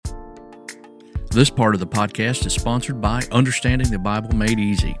This part of the podcast is sponsored by Understanding the Bible Made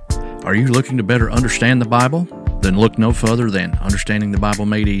Easy. Are you looking to better understand the Bible? Then look no further than Understanding the Bible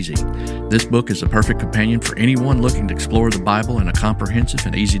Made Easy. This book is a perfect companion for anyone looking to explore the Bible in a comprehensive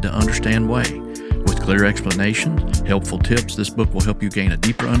and easy-to-understand way. With clear explanations, helpful tips, this book will help you gain a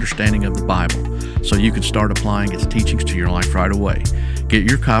deeper understanding of the Bible so you can start applying its teachings to your life right away. Get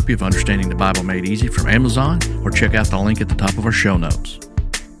your copy of Understanding the Bible Made Easy from Amazon or check out the link at the top of our show notes.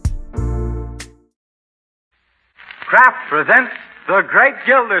 Kraft presents The Great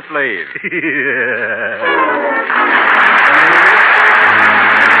Gildersleeve.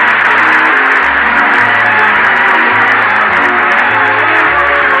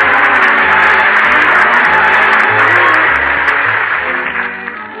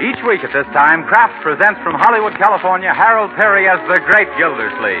 Each week at this time, Kraft presents from Hollywood, California, Harold Perry as The Great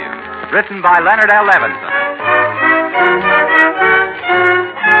Gildersleeve, written by Leonard L. Levinson.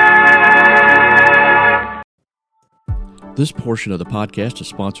 This portion of the podcast is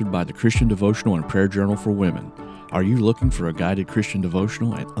sponsored by the Christian Devotional and Prayer Journal for Women. Are you looking for a guided Christian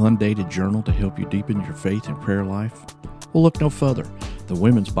devotional and undated journal to help you deepen your faith and prayer life? Well, look no further. The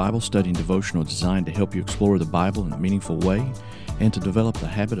Women's Bible Study and Devotional is designed to help you explore the Bible in a meaningful way and to develop the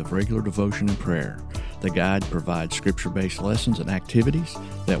habit of regular devotion and prayer. The guide provides scripture-based lessons and activities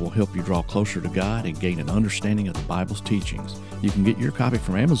that will help you draw closer to God and gain an understanding of the Bible's teachings. You can get your copy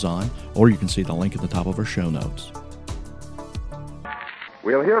from Amazon, or you can see the link at the top of our show notes.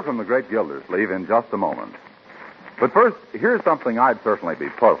 We'll hear from the great Gildersleeve in just a moment. But first, here's something I'd certainly be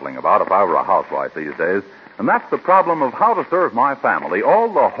puzzling about if I were a housewife these days, and that's the problem of how to serve my family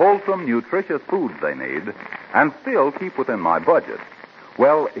all the wholesome, nutritious foods they need and still keep within my budget.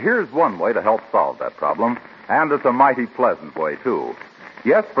 Well, here's one way to help solve that problem, and it's a mighty pleasant way, too.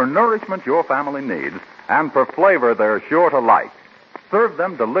 Yes, for nourishment your family needs, and for flavor they're sure to like. Serve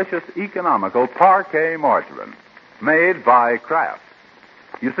them delicious, economical Parquet margarine, made by Kraft.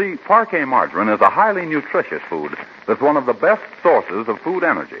 You see, Parquet margarine is a highly nutritious food that's one of the best sources of food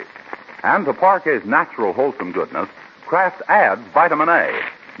energy. And to Parquet's natural, wholesome goodness, Kraft adds vitamin A,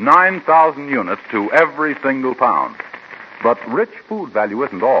 9,000 units to every single pound. But rich food value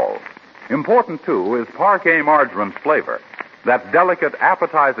isn't all. Important, too, is Parquet margarine's flavor, that delicate,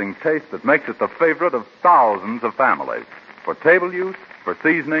 appetizing taste that makes it the favorite of thousands of families, for table use, for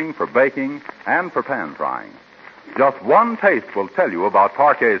seasoning, for baking, and for pan frying. Just one taste will tell you about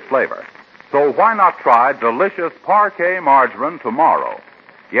Parquet's flavor. So why not try delicious Parquet margarine tomorrow?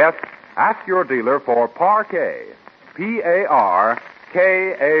 Yes, ask your dealer for Parquet. Parkay.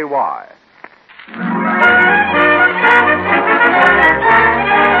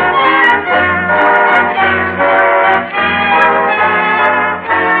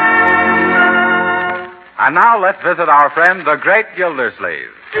 And now let's visit our friend, the Great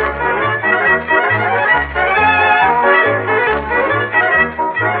Gildersleeve.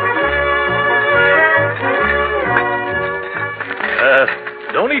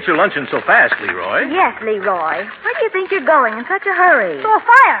 Don't eat your luncheon so fast, Leroy. Yes, Leroy. Where do you think you're going in such a hurry? To a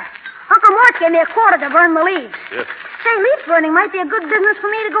fire. Uncle Mort gave me a quarter to burn the leaves. Yes. Say, leaf burning might be a good business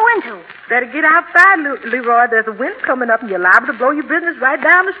for me to go into. Better get outside, Leroy. There's a wind coming up, and you're liable to blow your business right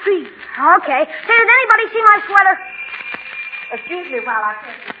down the street. Okay. Say, did anybody see my sweater? Excuse me while I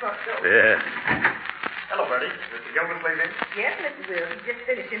take the front door. Yeah. Hello, Bertie. Mr. Gildersleeve in? Yes, Mr. Wills. He's just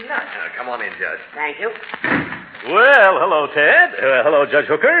finishing lunch. Come on in, Judge. Thank you. Well, hello, Ted. Hello, Judge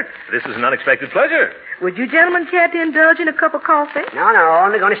Hooker. This is an unexpected pleasure. Would you gentlemen care to indulge in a cup of coffee? No,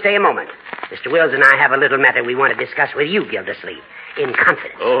 only going to stay a moment. Mr. Wills and I have a little matter we want to discuss with you, Gildersleeve, in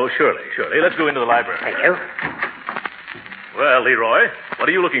confidence. Oh, surely. Let's go into the library. Thank you. Well, Leroy, what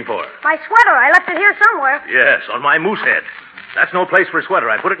are you looking for? My sweater. I left it here somewhere. Yes, on my moose head. That's no place for a sweater.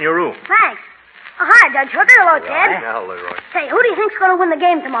 I put it in your room. Thanks. Oh, hi, Judge Hooker. Hello, Ted. Hello, Leroy. Say, who do you think's going to win the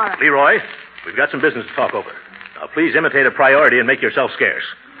game tomorrow? Leroy, we've got some business to talk over. Now, please imitate a priority and make yourself scarce.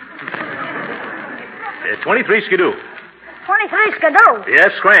 23 skidoo. 23 skidoo.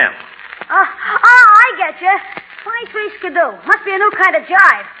 Yes, scram. I get you. 23 skidoo. Must be a new kind of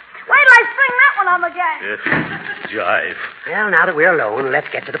jive. Wait till I spring that one on the gang. Yes, jive. Well, now that we're alone, let's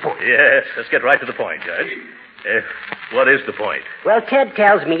get to the point. Yes, let's get right to the point, Judge. What is the point? Well, Ted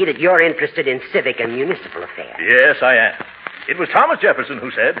tells me that you're interested in civic and municipal affairs. Yes, I am. It was Thomas Jefferson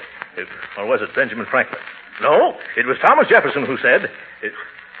who said, or was it Benjamin Franklin? No, it was Thomas Jefferson who said,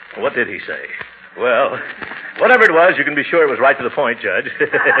 what did he say? Well, whatever it was, you can be sure it was right to the point, Judge.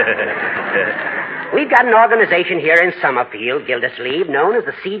 We've got an organization here in Summerfield, Gildersleeve, known as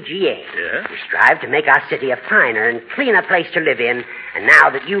the CGA. Yeah? We strive to make our city a finer and cleaner place to live in, and now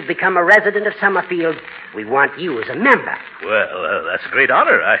that you've become a resident of Summerfield, we want you as a member. Well, that's a great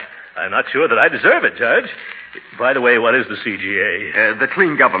honor. I'm not sure that I deserve it, Judge. By the way, what is the CGA? The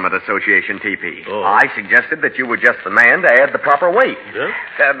Clean Government Association, TP. Oh. I suggested that you were just the man to add the proper weight. Yeah?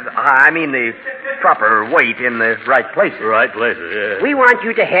 The proper weight in the right places. Right places, yeah. We want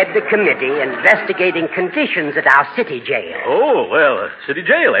you to head the committee investigating conditions at our city jail. Oh, well, city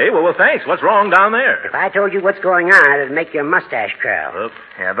jail, eh? Well, thanks. What's wrong down there? If I told you what's going on, it'd make your mustache curl.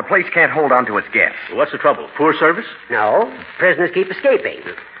 Yeah, the place can't hold on to its guests. What's the trouble? Poor service? No, prisoners keep escaping.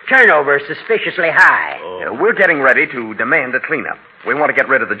 Turnover is suspiciously high. Oh. We're getting ready to demand a cleanup. We want to get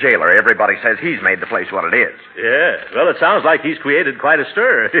rid of the jailer. Everybody says he's made the place what it is. Yeah. Well, it sounds like he's created quite a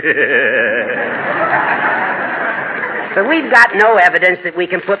stir. But we've got no evidence that we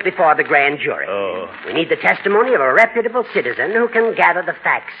can put before the grand jury. Oh. We need the testimony of a reputable citizen who can gather the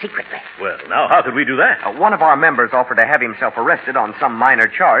facts secretly. Well, now, how could we do that? One of our members offered to have himself arrested on some minor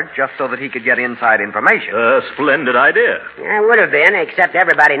charge just so that he could get inside information. Splendid idea. It would have been, except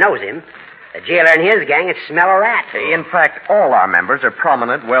everybody knows him. The jailer and his gang would smell a rat. In fact, all our members are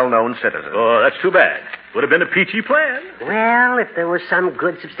prominent, well-known citizens. Oh, that's too bad. Would have been a peachy plan. Well, if there was some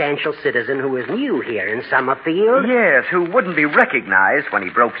good, substantial citizen who was new here in Summerfield. Yes, who wouldn't be recognized when he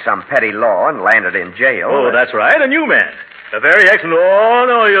broke some petty law and landed in jail. Oh, that's right. A new man. A very excellent... Oh,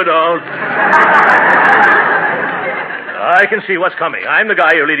 no, you don't. I can see what's coming. I'm the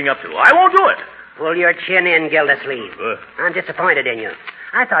guy you're leading up to. I won't do it. Pull your chin in, Gildersleeve. I'm disappointed in you.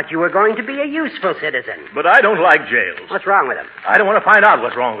 I thought you were going to be a useful citizen. But I don't like jails. What's wrong with them? I don't want to find out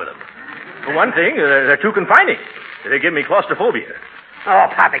what's wrong with them. For one thing, they're too confining. They give me claustrophobia. Oh,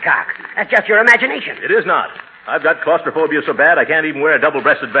 poppycock. That's just your imagination. It is not. I've got claustrophobia so bad I can't even wear a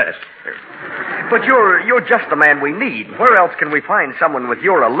double-breasted vest. But you're just the man we need. Where else can we find someone with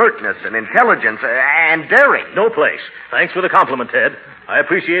your alertness and intelligence and daring? No place. Thanks for the compliment, Ted. I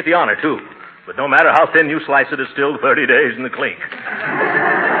appreciate the honor, too. But no matter how thin you slice it, it's still 30 days in the clink.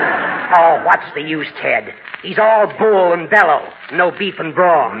 Oh, what's the use, Ted? He's all bull and bellow. No beef and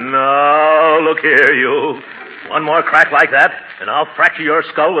brawn. No, look here, you. One more crack like that, and I'll fracture your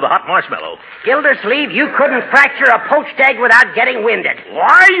skull with a hot marshmallow. Gildersleeve, you couldn't fracture a poached egg without getting winded.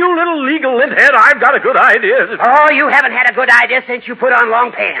 Why, you little legal linthead, I've got a good idea. Oh, you haven't had a good idea since you put on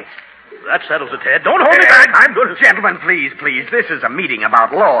long pants. That settles it, Ted. Don't hold me back. I'm good. Gentlemen, please. This is a meeting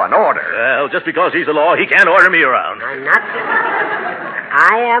about law and order. Well, just because he's the law, he can't order me around.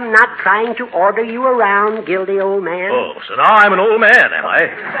 I am not trying to order you around, Gildy, old man. Oh, so now I'm an old man, am I?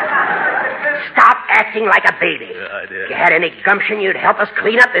 Stop acting like a baby. Yeah, I did. If you had any gumption, you'd help us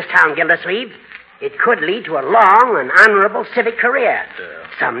clean up this town, Gildersleeve. It could lead to a long and honorable civic career.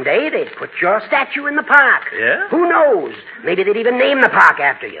 Someday they'd put your statue in the park. Yeah? Who knows? Maybe they'd even name the park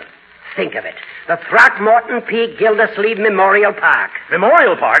after you. Think of it. The Throckmorton P. Gildersleeve Memorial Park.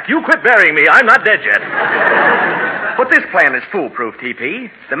 Memorial Park? You quit burying me. I'm not dead yet. But this plan is foolproof,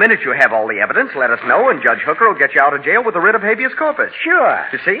 TP. The minute you have all the evidence, let us know, and Judge Hooker will get you out of jail with a writ of habeas corpus. Sure.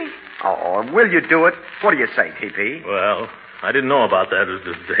 You see? Oh, will you do it? What do you say, TP? Well, I didn't know about that,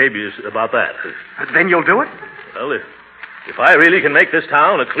 the habeas, about that. Then you'll do it? Well, if I really can make this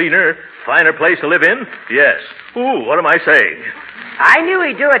town a cleaner, finer place to live in, yes. Ooh, what am I saying? I knew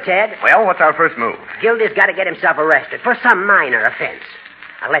he'd do it, Ted. Well, what's our first move? Gildy's got to get himself arrested for some minor offense.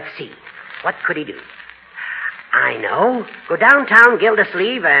 Now, let's see. What could he do? I know. Go downtown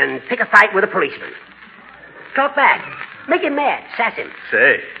Gildersleeve and pick a fight with a policeman. Talk back. Make him mad. Sass him.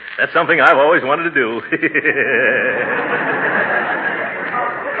 Say, that's something I've always wanted to do.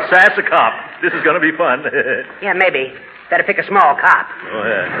 Sass a cop. This is going to be fun. Yeah, maybe. Better pick a small cop. Oh,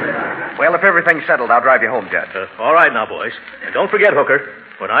 yeah. Well, if everything's settled, I'll drive you home, Judge. All right now, boys. And don't forget, Hooker,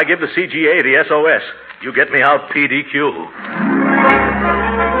 when I give the CGA the SOS, you get me out PDQ.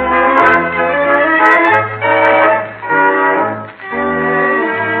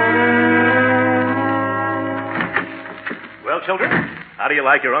 Well, children, how do you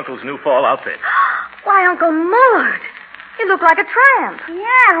like your uncle's new fall outfit? Why, Uncle Mort, you look like a tramp.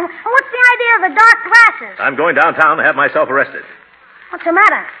 Yeah, what's the idea of the dark glasses? I'm going downtown to have myself arrested. What's the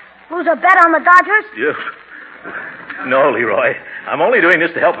matter? Lose a bet on the Dodgers? You... No, Leroy. I'm only doing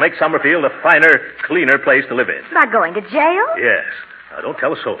this to help make Summerfield a finer, cleaner place to live in. By going to jail? Yes. Now, don't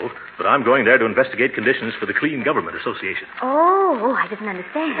tell a soul, but I'm going there to investigate conditions for the Clean Government Association. Oh, I didn't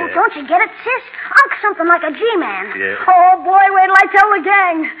understand. Oh, don't you get it, sis? Unc something like a G-man. Yeah. Oh, boy, wait till I tell the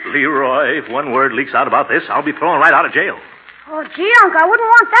gang. Leroy, if one word leaks out about this, I'll be thrown right out of jail. Oh, gee, Unc, I wouldn't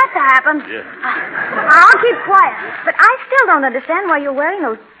want that to happen. Yeah. I'll keep quiet. But I still don't understand why you're wearing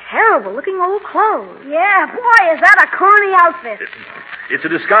those terrible-looking old clothes. Yeah, boy, is that a corny outfit. It's a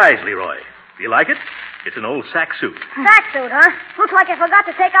disguise, Leroy. Do you like it? It's an old sack suit. Sack suit, huh? Looks like I forgot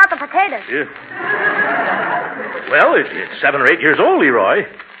to take out the potatoes. Yeah. Well, it's 7 or 8 years old, Leroy.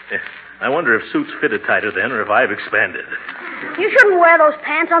 I wonder if suits fitted tighter then or if I've expanded. You shouldn't wear those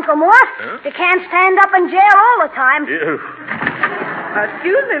pants, Uncle Morse. Huh? You can't stand up in jail all the time.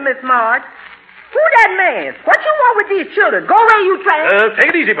 Excuse me, Miss Marge. Who that man? What you want with these children? Go away, you tramp.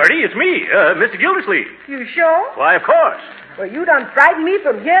 Take it easy, Bertie. It's me, Mr. Gildersleeve. You sure? Why, of course. Well, you done frightened me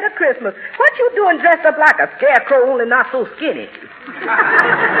from here to Christmas. What you doing dressed up like a scarecrow, only not so skinny?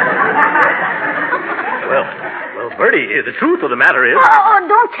 Well, Bertie, the truth of the matter is... Oh,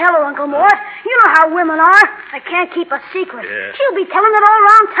 don't tell her, Uncle Morse. You know how women are. They can't keep a secret. Yeah. She'll be telling it all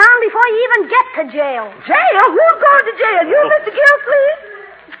around town before you even get to jail. Jail? Who's going to jail? You, Mr. Gildersleeve?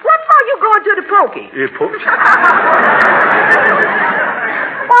 What for you going to the pokey?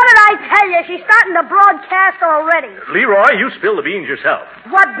 What did I tell you? She's starting to broadcast already. Leroy, you spill the beans yourself.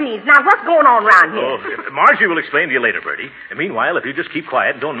 What beans? Now, what's going on around here? Oh, Margie will explain to you later, Bertie. And meanwhile, if you just keep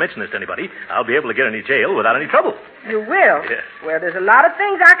quiet and don't mention this to anybody, I'll be able to get any jail without any trouble. You will? Yes. Well, there's a lot of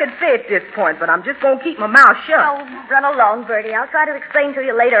things I could say at this point, but I'm just going to keep my mouth shut. Oh, run along, Bertie. I'll try to explain to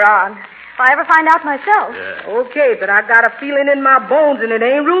you later on. If I ever find out myself. Yeah. Okay, but I got a feeling in my bones, and it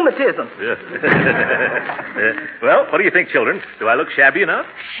ain't rheumatism. Yeah. Well, what do you think, children? Do I look shabby enough?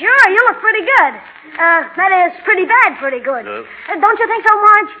 Sure, you look pretty good. That is, pretty bad, pretty good. Don't you think so,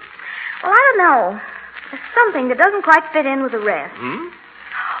 Marge? Well, I don't know. There's something that doesn't quite fit in with the rest.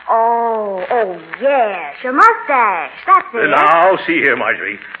 Oh, yes, your mustache. That's it. Now, see here,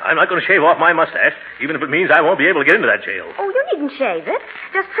 Marjorie. I'm not going to shave off my mustache, even if it means I won't be able to get into that jail. Oh, you needn't shave it.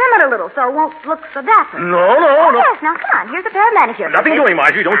 Just trim it a little so it won't look so dapper. No. Yes, now, come on. Here's a pair of manicure. Nothing doing,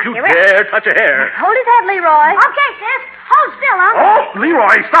 Marjorie. Don't you Here it dare touch a hair. Hold his head, Leroy. Okay, sis. Hold still, Uncle. Oh,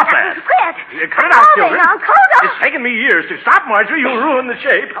 Leroy, stop that. Quit. Cut it out, Hold children. it, Uncle. Hold on. It's taken me years to stop, Marjorie. You'll ruin the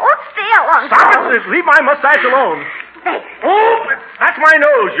shape. Hold still, Uncle. Stop it. Leave my mustache alone. Oh, that's my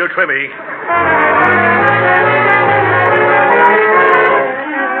nose you're trimming.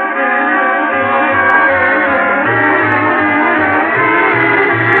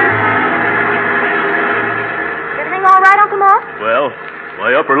 Everything all right, Uncle Morse? Well,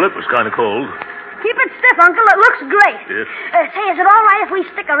 my upper lip was kind of cold. Keep it stiff, Uncle. It looks great. Yes. Say, is it all right if we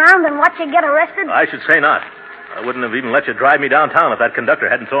stick around and watch you get arrested? I should say not. I wouldn't have even let you drive me downtown if that conductor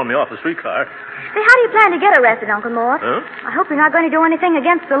hadn't thrown me off the streetcar. Say, how do you plan to get arrested, Uncle Morse? Huh? I hope you're not going to do anything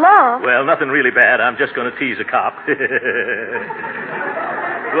against the law. Well, nothing really bad. I'm just going to tease a cop. Will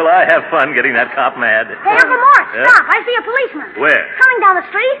I have fun getting that cop mad? Hey, Uncle Morse, stop. I see a policeman. Where? Coming down the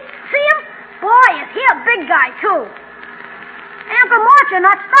street. See him? Boy, is he a big guy, too. Hey, Uncle Morse, you're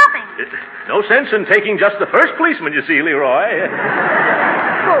not stopping. No sense in taking just the first policeman you see, Leroy.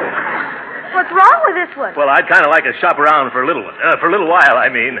 What's wrong with this one? Well, I'd kind of like to shop around for a little while, I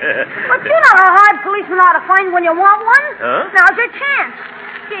mean. But you know how hard policemen ought to find when you want one. Huh? Now's your chance.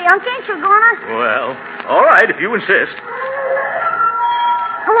 Gee, Unc, ain't you gonna? Well, all right, if you insist.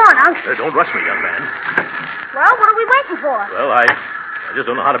 Come on, Unc. Don't rush me, young man. Well, what are we waiting for? Well, I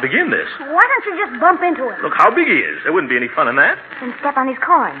just don't know how to begin this. Why don't you just bump into him? Look how big he is. There wouldn't be any fun in that. And step on his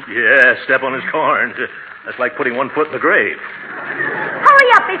corn. Yeah, step on his corns. That's like putting one foot in the grave. Hurry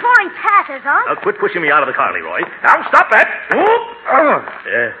up before he passes, Unc. Now, quit pushing me out of the car, Leroy. Now, stop that. Whoop. Oh.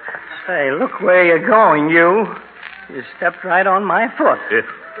 Yeah. Say, look where you're going, you. You stepped right on my foot.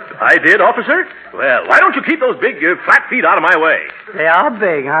 I did, officer? Well, why don't you keep those big, flat feet out of my way? They are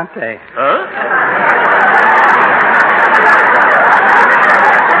big, aren't they? Huh?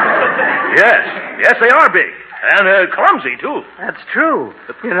 Yes, they are big. And clumsy, too. That's true.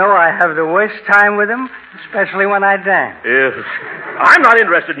 You know, I have the worst time with them, especially when I dance. I'm not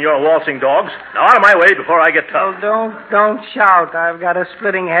interested in your waltzing dogs. Now, out of my way before I get tough. Oh, don't shout. I've got a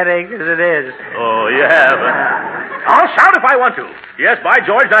splitting headache as it is. Oh, you have? I'll shout if I want to. Yes, by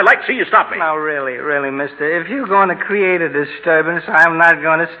George, I'd like to see you stop me. Now, really, mister, if you're going to create a disturbance, I'm not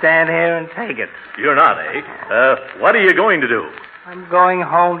going to stand here and take it. You're not, eh? What are you going to do? I'm going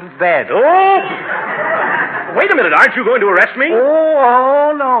home to bed. Oh! Wait a minute, aren't you going to arrest me?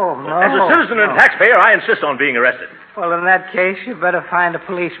 Oh, no. As a citizen and taxpayer, I insist on being arrested. Well, in that case, you better find a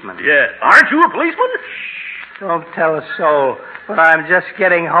policeman. Yeah. Aren't you a policeman? Don't tell a soul, but I'm just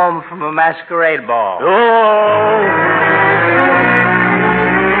getting home from a masquerade ball. Oh!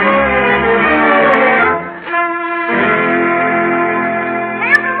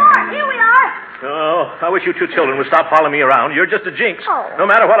 I wish you two children would stop following me around. You're just a jinx. Oh. No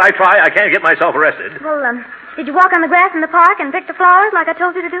matter what I try, I can't get myself arrested. Well, Did you walk on the grass in the park and pick the flowers like I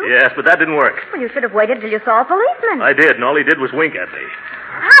told you to do? Yes, but that didn't work. Well, you should have waited till you saw a policeman. I did, and all he did was wink at me.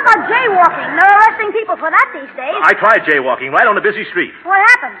 How about jaywalking? They're arresting people for that these days. I tried jaywalking right on a busy street. What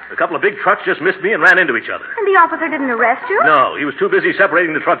happened? A couple of big trucks just missed me and ran into each other. And the officer didn't arrest you? No, he was too busy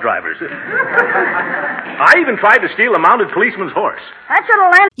separating the truck drivers. I even tried to steal a mounted policeman's horse. That should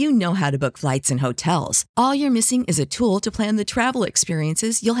have landed. You know how to book flights and hotels. All you're missing is a tool to plan the travel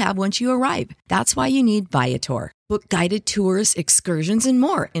experiences you'll have once you arrive. That's why you need Viator. Book guided tours, excursions, and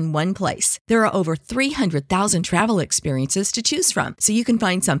more in one place. There are over 300,000 travel experiences to choose from, so you can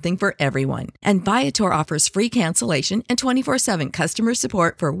find something for everyone. And Viator offers free cancellation and 24/7 customer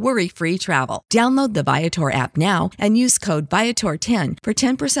support for worry-free travel. Download the Viator app now and use code Viator10 for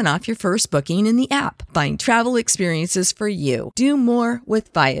 10% off your first booking in the app. Find travel experiences for you. Do more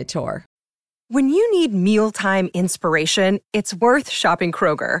with Viator. When you need mealtime inspiration, it's worth shopping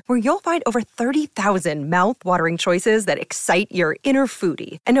Kroger, where you'll find over 30,000 mouth-watering choices that excite your inner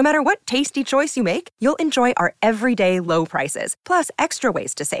foodie. And no matter what tasty choice you make, you'll enjoy our everyday low prices, plus extra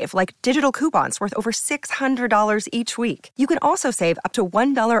ways to save, like digital coupons worth over $600 each week. You can also save up to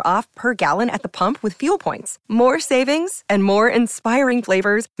 $1 off per gallon at the pump with fuel points. More savings and more inspiring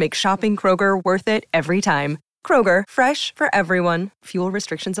flavors make shopping Kroger worth it every time. Kroger, fresh for everyone. Fuel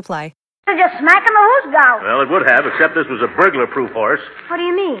restrictions apply. They're just smacking the hooves down. Well, it would have, except this was a burglar-proof horse. What do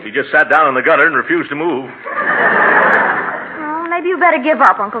you mean? He just sat down in the gutter and refused to move. Oh, maybe you better give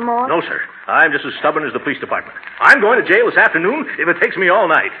up, Uncle Mort. No, sir. I'm just as stubborn as the police department. I'm going to jail this afternoon if it takes me all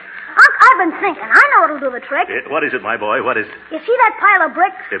night. Unc, I've been thinking. I know what'll do the trick. What is it, my boy? What is it? You see that pile of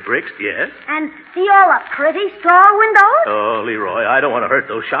bricks? The bricks? Yes. And see all the pretty straw windows? Oh, Leroy, I don't want to hurt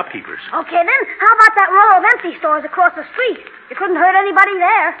those shopkeepers. Okay, then, how about that row of empty stores across the street? You couldn't hurt anybody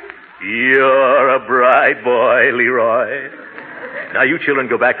there. You're a bright boy, Leroy. Now, you children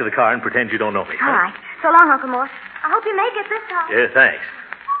go back to the car and pretend you don't know me. All right. So long, Uncle Mort. I hope you make it this time. Yeah, thanks.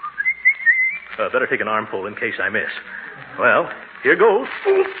 Better take an armful in case I miss. Well, here goes.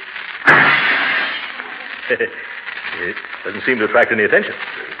 It doesn't seem to attract any attention.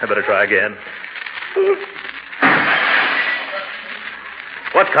 I better try again.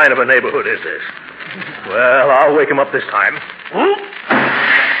 What kind of a neighborhood is this? Well, I'll wake him up this time.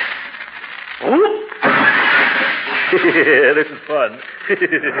 This is fun. Stop,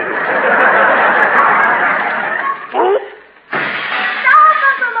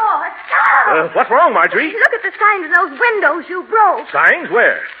 Uncle Mort, stop! What's wrong, Marjorie? Look at the signs in those windows you broke. Signs?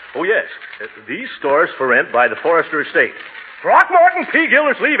 Where? Oh, yes. These stores for rent by the Forrester Estate. Throckmorton P.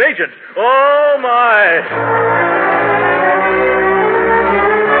 Gildersleeve, agent. Oh, my.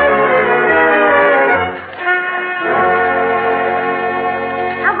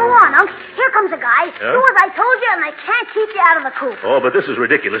 Now go on, Unc. Here comes a guy. Yeah? Do as I told you, and they can't keep you out of the coop. Oh, but this is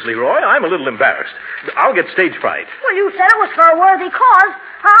ridiculous, Leroy. I'm a little embarrassed. I'll get stage fright. Well, you said it was for a worthy cause.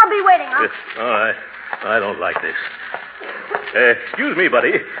 I'll be waiting, Unc. I don't like this. Excuse me,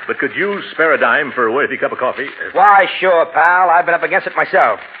 buddy, but could you spare a dime for a worthy cup of coffee? Why, sure, pal. I've been up against it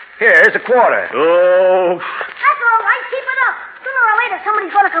myself. Here's a quarter. Oh. That's all right. Keep it up. Sooner or later,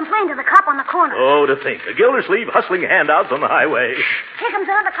 somebody's going to complain to the cop on the corner. Oh, to think. A Gildersleeve hustling handouts on the highway. Here comes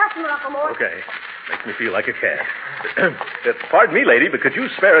another customer, Uncle Mort. Okay. Makes me feel like a cat. Pardon me, lady, but could you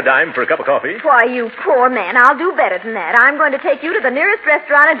spare a dime for a cup of coffee? Why, you poor man, I'll do better than that. I'm going to take you to the nearest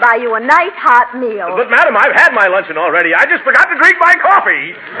restaurant and buy you a nice hot meal. But, madam, I've had my luncheon already. I just forgot to drink my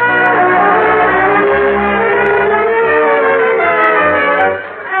coffee.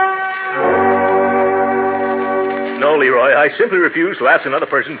 No, Leroy, I simply refuse to ask another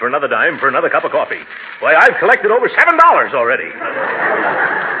person for another dime for another cup of coffee. Why, I've collected over $7 already.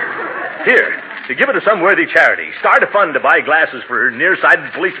 Here, to give it to some worthy charity. Start a fund to buy glasses for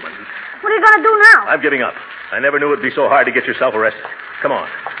nearsighted policemen. What are you going to do now? I'm giving up. I never knew it'd be so hard to get yourself arrested. Come on.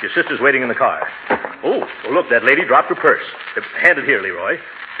 Your sister's waiting in the car. Oh, look, that lady dropped her purse. Hand it here, Leroy.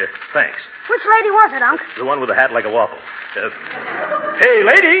 Thanks. Which lady was it, Unc? The one with the hat like a waffle. Hey,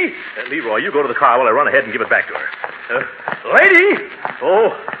 lady! Leroy, you go to the car while I run ahead and give it back to her. Lady! Oh,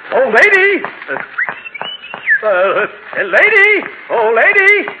 lady! Lady! Oh,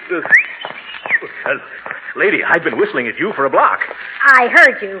 lady! Lady, I've been whistling at you for a block. I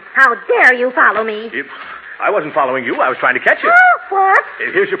heard you. How dare you follow me? I wasn't following you. I was trying to catch you. What?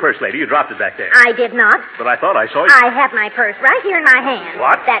 Here's your purse, lady. You dropped it back there. I did not. But I thought I saw you. I have my purse right here in my hand.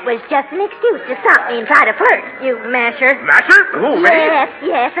 What? That was just an excuse to stop me and try to flirt, you masher. Masher? Who, me?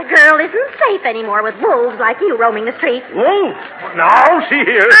 Yes. A girl isn't safe anymore with wolves like you roaming the streets. Wolves? Now, see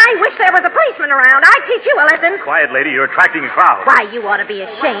here. I wish there was a policeman around. I'd teach you a lesson. Quiet, lady. You're attracting a crowd. Why, you ought to be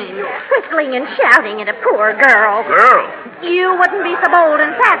ashamed. Whistling and shouting at a poor girl. Girl? You wouldn't be so bold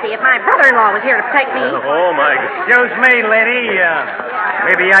and sassy if my brother-in-law was here to protect me. Oh, my God. Excuse me, lady.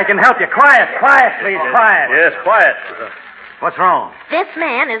 Maybe I can help you. Quiet, please, quiet. Yes, quiet. What's wrong? This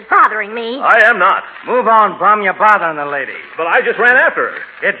man is bothering me. I am not. Move on, bum. You're bothering the lady. But I just ran after her.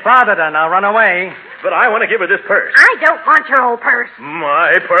 It bothered her. Now run away. But I want to give her this purse. I don't want your old purse.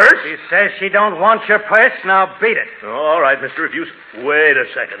 My purse? She says she don't want your purse. Now beat it. All right, Mr. Abuse. Wait a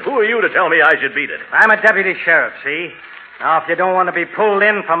second. Who are you to tell me I should beat it? I'm a deputy sheriff, see? Now, if you don't want to be pulled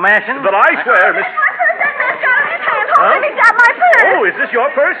in for mashing... But I swear, Miss... My purse, that man's got it in his hand. Huh? Hold him, he's got my purse. Oh, is this your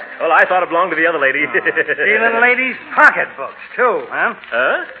purse? Well, I thought it belonged to the other lady. Stealing ladies' pocketbooks, too, huh?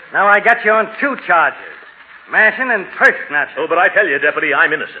 Huh? Now I got you on 2 charges. Mashing and purse snatching. Oh, but I tell you, Deputy,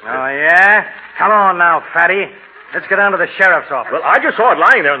 I'm innocent. Oh, yeah? Come on now, fatty. Let's get down to the sheriff's office. Well, I just saw it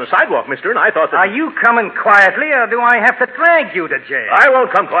lying there on the sidewalk, mister, and I thought that... Are you coming quietly, or do I have to drag you to jail? I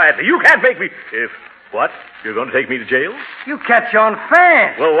won't come quietly. You can't make me... What? You're going to take me to jail? You catch on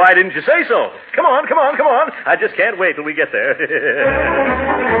fast. Well, why didn't you say so? Come on. I just can't wait till we get there.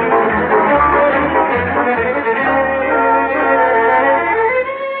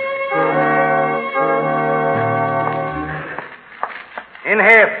 In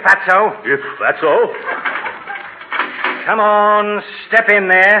here, fatso. If that's so. Come on, step in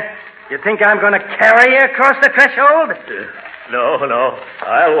there. You think I'm going to carry you across the threshold? No.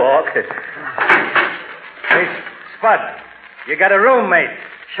 I'll walk. Hey, Spud, you got a roommate.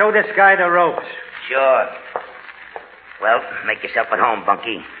 Show this guy the ropes. Sure. Well, make yourself at home,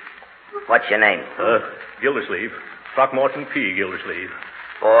 Bunky. What's your name? Gildersleeve. Throckmorton P. Gildersleeve.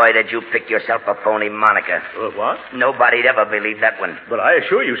 Boy, did you pick yourself a phony moniker. What? Nobody'd ever believe that one. But I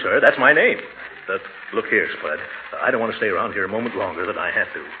assure you, sir, that's my name. Look here, Spud. I don't want to stay around here a moment longer than I have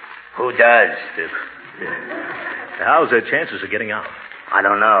to. Who does? How's the chances of getting out? I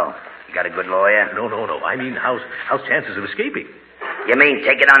don't know. You got a good lawyer? No. I mean, how's chances of escaping? You mean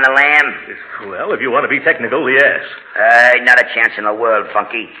take it on the lam? Well, if you want to be technical, yes. Not a chance in the world,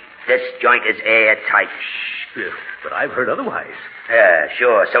 Bunky. This joint is airtight. Shh. But I've heard otherwise. Yeah,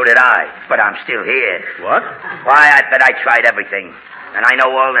 sure, so did I. But I'm still here. What? Why, I bet I tried everything. And I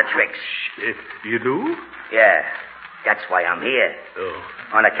know all the tricks. You do? Yeah. That's why I'm here. Oh.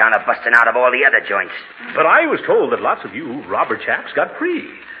 On account of busting out of all the other joints. But I was told that lots of you robber chaps got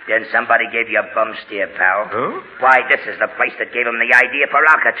free. Then somebody gave you a bum steer, pal. Huh? Why, this is the place that gave him the idea for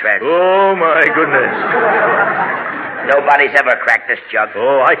Alcatraz. Oh, my goodness. Nobody's ever cracked this jug.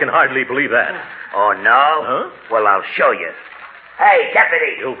 Oh, I can hardly believe that. Oh, no? Huh? Well, I'll show you. Hey,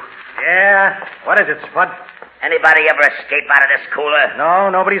 deputy. You. Yeah? What is it, Spud? Anybody ever escape out of this cooler? No,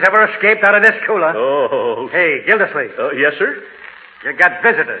 nobody's ever escaped out of this cooler. Oh. Hey, Gildersleeve. Yes, sir? You got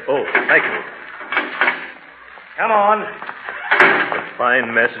visitors. Oh, thank you. Come on. A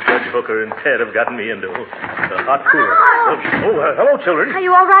fine mess Judge Hooker and Ted have gotten me into. A hot cooler. Hello, children. Are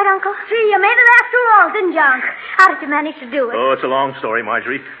you all right, Uncle? Gee, you made it after all, didn't you, Unc? How did you manage to do it? Oh, it's a long story,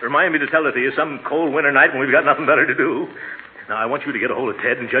 Marjorie. Remind me to tell it to you some cold winter night when we've got nothing better to do. Now, I want you to get a hold of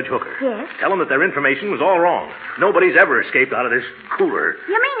Ted and Judge Hooker. Yes? Tell them that their information was all wrong. Nobody's ever escaped out of this cooler.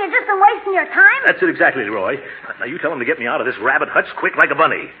 You mean you're just been wasting your time? That's it exactly, Leroy. Now, you tell them to get me out of this rabbit hutch quick like a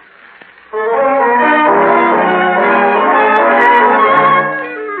bunny.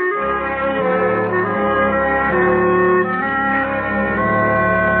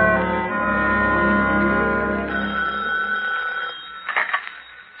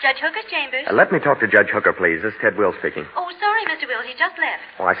 Judge Hooker's chambers. Let me talk to Judge Hooker, please. This is Ted Wills speaking. Oh, sorry, Mr. Wills. He just left.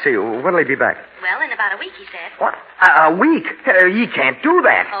 Oh, I see. When'll he be back? Well, in about a week, he said. What? A week? He can't do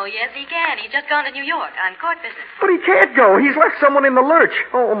that. Oh, yes, he can. He's just gone to New York on court business. But he can't go. He's left someone in the lurch.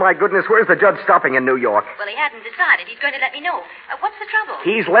 Oh, my goodness. Where's the judge stopping in New York? Well, he hadn't decided. He's going to let me know. What's the trouble?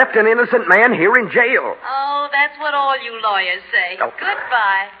 He's left an innocent man here in jail. Oh, that's what all you lawyers say. Oh.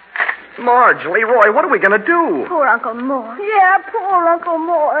 Goodbye. Marge, Leroy, what are we going to do? Poor Uncle Mort. Yeah, poor Uncle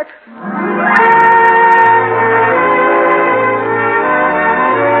Mort.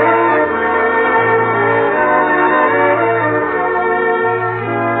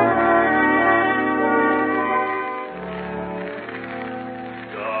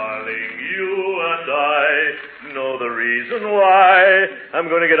 Darling, you and I know the reason why I'm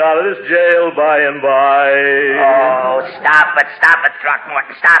going to get out of this jail by and by. Oh, stop it,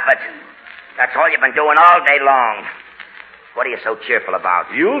 Throckmorton, stop it. That's all you've been doing all day long. What are you so cheerful about?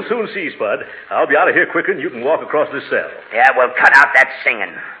 You'll soon see, Spud. I'll be out of here quicker than you can walk across this cell. Yeah, well, cut out that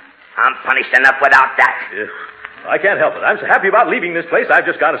singing. I'm punished enough without that. I can't help it. I'm so happy about leaving this place, I've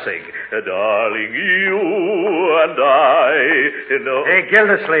just got to sing. Darling, you and I know... Hey,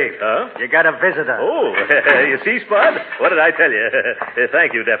 Gildersleeve. Huh? You got a visitor. Oh, you see, Spud? What did I tell you?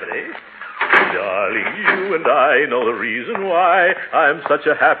 Thank you, Deputy. darling, you and I know the reason why I'm such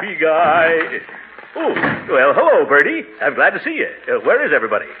a happy guy. Oh, well, hello, Bertie. I'm glad to see you. Where is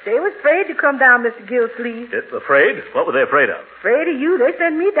everybody? They was afraid to come down, Mr. Gildersleeve. Afraid? What were they afraid of? Afraid of you. They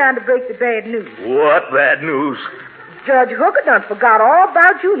sent me down to break the bad news. What bad news? Judge Hooker done forgot all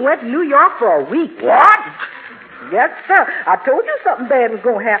about you and went to New York for a week. What? Yes, sir. I told you something bad was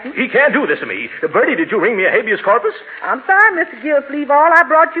going to happen. He can't do this to me. Bertie, did you ring me a habeas corpus? I'm sorry, Mr. Gildersleeve. All I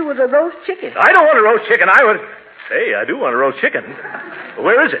brought you was a roast chicken. I don't want a roast chicken. Hey, I do want a roast chicken.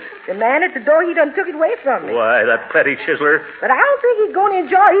 Where is it? The man at the door, he done took it away from me. Why, that petty chiseler. But I don't think he's going to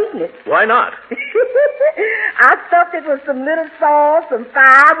enjoy eating it. Why not? I stuffed it with some little sauce, some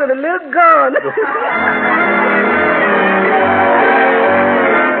fire, and a little gun.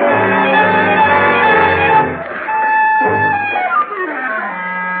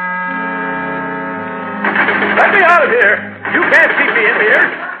 Let me out of here. You can't keep me in here.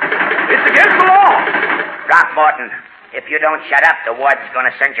 It's against the law. Throckmorton, if you don't shut up, the warden's going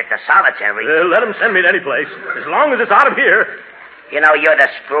to send you to solitary. Let him send me to any place, as long as it's out of here. You know, you're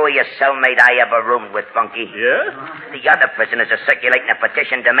the screwiest cellmate I ever roomed with, Funky. Yeah? The other prisoners are circulating a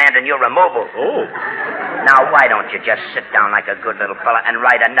petition demanding your removal. Oh. Now, why don't you just sit down like a good little fella and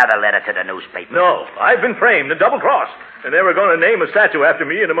write another letter to the newspaper? No, I've been framed and double-crossed, and they were going to name a statue after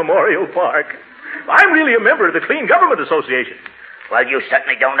me in a memorial park. I'm really a member of the Clean Government Association. Well, you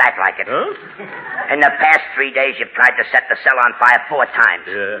certainly don't act like it. Huh? In the past 3 days, you've tried to set the cell on fire 4 times.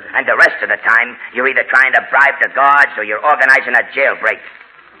 Yeah. And the rest of the time, you're either trying to bribe the guards or you're organizing a jailbreak.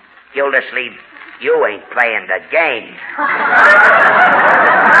 Gildersleeve, you ain't playing the game.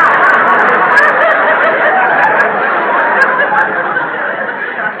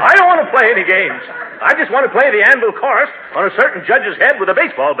 I don't want to play any games. I just want to play the anvil chorus on a certain judge's head with a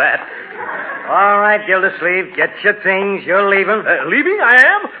baseball bat. All right, Gildersleeve, get your things. You're leaving. Leaving? I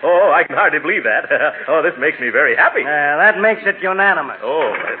am? Oh, I can hardly believe that. Oh, this makes me very happy. That makes it unanimous.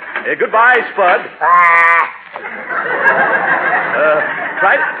 Oh, goodbye, Spud.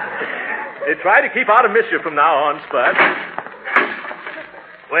 Try to keep out of mischief from now on, Spud.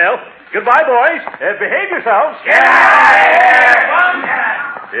 Well, goodbye, boys. Behave yourselves. Get out of here!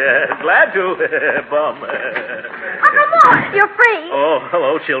 Yeah, glad to, Bum. Uncle Mort, you're free. Oh,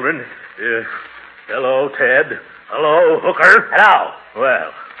 hello, children. Hello, Ted. Hello, Hooker. Hello.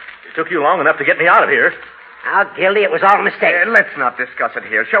 Well, it took you long enough to get me out of here. Now, Gildy, it was all a mistake. Let's not discuss it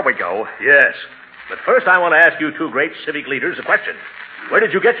here. Shall we go? Yes. But first, I want to ask you two great civic leaders a question. Where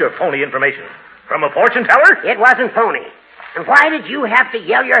did you get your phony information? From a fortune teller? It wasn't phony. And why did you have to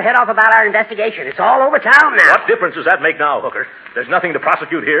yell your head off about our investigation? It's all over town now. What difference does that make now, Hooker? There's nothing to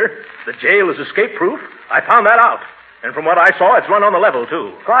prosecute here. The jail is escape-proof. I found that out. And from what I saw, it's run on the level,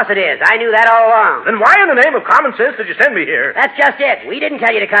 too. Of course it is. I knew that all along. Then why in the name of common sense did you send me here? That's just it. We didn't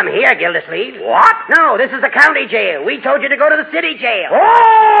tell you to come here, Gildersleeve. What? No, this is the county jail. We told you to go to the city jail.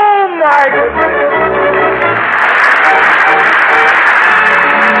 Oh, my goodness.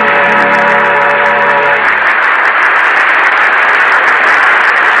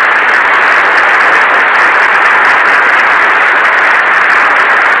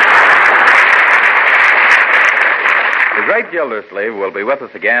 The great Gildersleeve will be with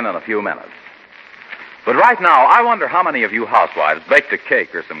us again in a few minutes. But right now, I wonder how many of you housewives baked a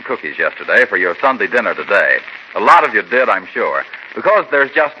cake or some cookies yesterday for your Sunday dinner today. A lot of you did, I'm sure, because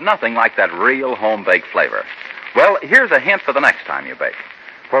there's just nothing like that real home-baked flavor. Well, here's a hint for the next time you bake.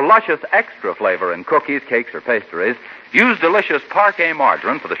 For luscious extra flavor in cookies, cakes, or pastries, use delicious Parquet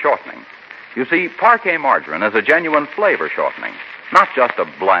margarine for the shortening. You see, Parquet margarine is a genuine flavor shortening, not just a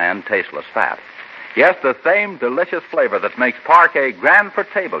bland, tasteless fat. Yes, the same delicious flavor that makes Parquet grand for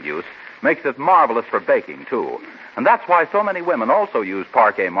table use makes it marvelous for baking, too. And that's why so many women also use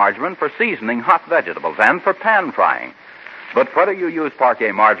Parquet margarine for seasoning hot vegetables and for pan frying. But whether you use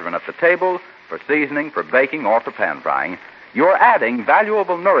Parquet margarine at the table, for seasoning, for baking, or for pan frying, you're adding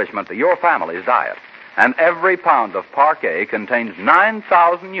valuable nourishment to your family's diet. And every pound of Parquet contains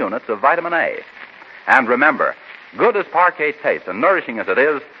 9,000 units of vitamin A. And remember, good as Parquet tastes and nourishing as it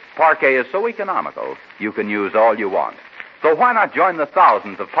is, Parquet is so economical, you can use all you want. So why not join the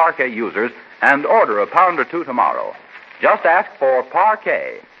thousands of Parquet users and order a pound or two tomorrow? Just ask for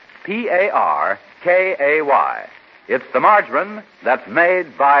Parquet, Parkay. It's the margarine that's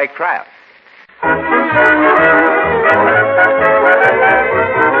made by Kraft.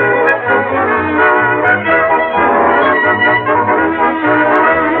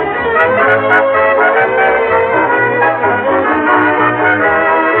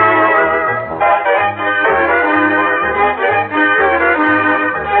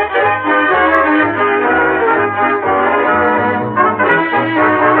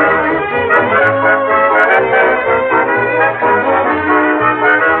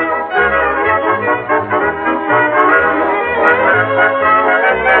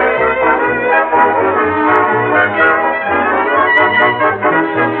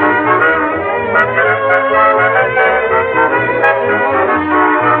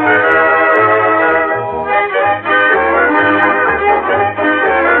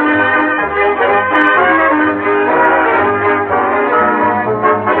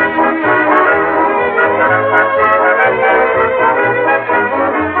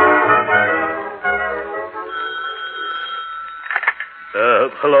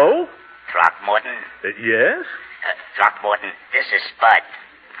 Yes? Throckmorton, this is Spud.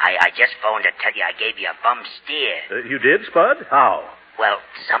 I just phoned to tell you I gave you a bum steer. You did, Spud? How? Well,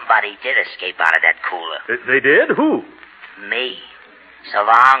 somebody did escape out of that cooler. They did? Who? Me. So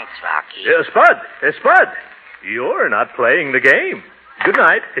long, Throcky. Spud, you're not playing the game. Good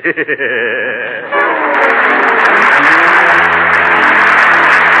night.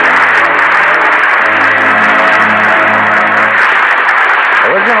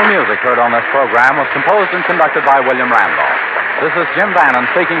 Original music heard on this program was composed and conducted by William Randolph. This is Jim Bannon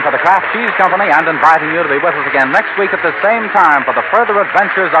speaking for the Kraft Cheese Company and inviting you to be with us again next week at the same time for the further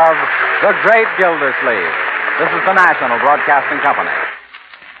adventures of the Great Gildersleeve. This is the National Broadcasting Company.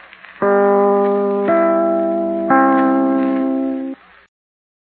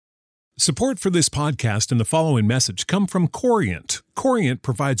 Support for this podcast and the following message come from Corient. Corient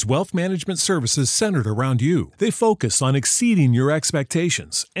provides wealth management services centered around you. They focus on exceeding your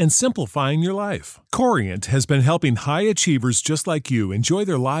expectations and simplifying your life. Corient has been helping high achievers just like you enjoy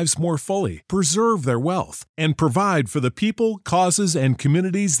their lives more fully, preserve their wealth, and provide for the people, causes, and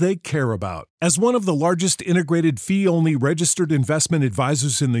communities they care about. As one of the largest integrated fee-only registered investment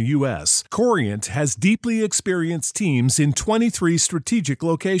advisors in the U.S., Corient has deeply experienced teams in 23 strategic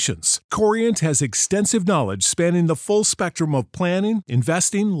locations. Corient has extensive knowledge spanning the full spectrum of planning,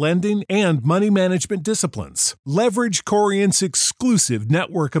 investing, lending, and money management disciplines. Leverage Corient's exclusive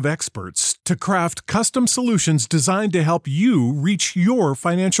network of experts to craft custom solutions designed to help you reach your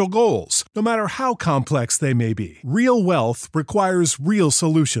financial goals, no matter how complex they may be. Real wealth requires real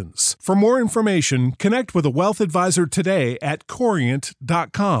solutions. For more information, connect with a wealth advisor today at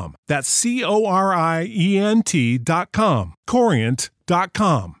Corient.com. That's Corient.com.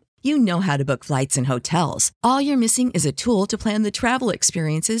 Corient.com. You know how to book flights and hotels. All you're missing is a tool to plan the travel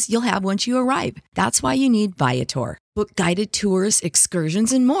experiences you'll have once you arrive. That's why you need Viator. Book guided tours,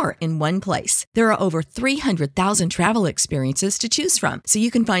 excursions, and more in one place. There are over 300,000 travel experiences to choose from, so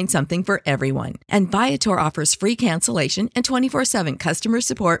you can find something for everyone. And Viator offers free cancellation and 24/7 customer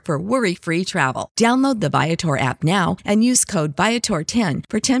support for worry-free travel. Download the Viator app now and use code Viator10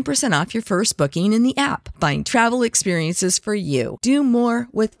 for 10% off your first booking in the app. Find travel experiences for you. Do more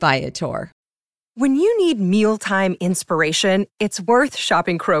with Viator. When you need mealtime inspiration, it's worth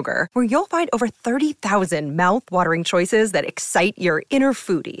shopping Kroger, where you'll find over 30,000 mouth-watering choices that excite your inner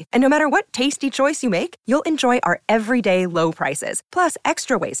foodie. And no matter what tasty choice you make, you'll enjoy our everyday low prices, plus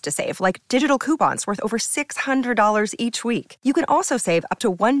extra ways to save, like digital coupons worth over $600 each week. You can also save up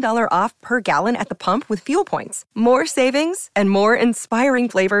to $1 off per gallon at the pump with fuel points. More savings and more inspiring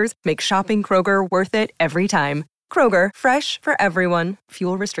flavors make shopping Kroger worth it every time. Kroger, fresh for everyone.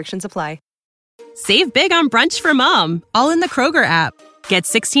 Fuel restrictions apply. Save big on brunch for mom, all in the Kroger app. Get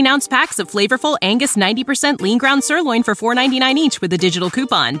 16-ounce packs of flavorful Angus 90% lean ground sirloin for $4.99 each with a digital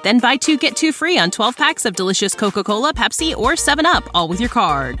coupon. Then buy 2, get 2 free on 12 packs of delicious Coca-Cola, Pepsi, or 7-Up, all with your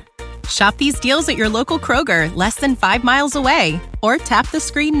card. Shop these deals at your local Kroger, less than 5 miles away. Or tap the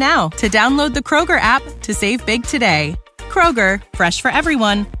screen now to download the Kroger app to save big today. Kroger, fresh for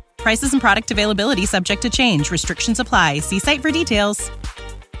everyone. Prices and product availability subject to change. Restrictions apply. See site for details.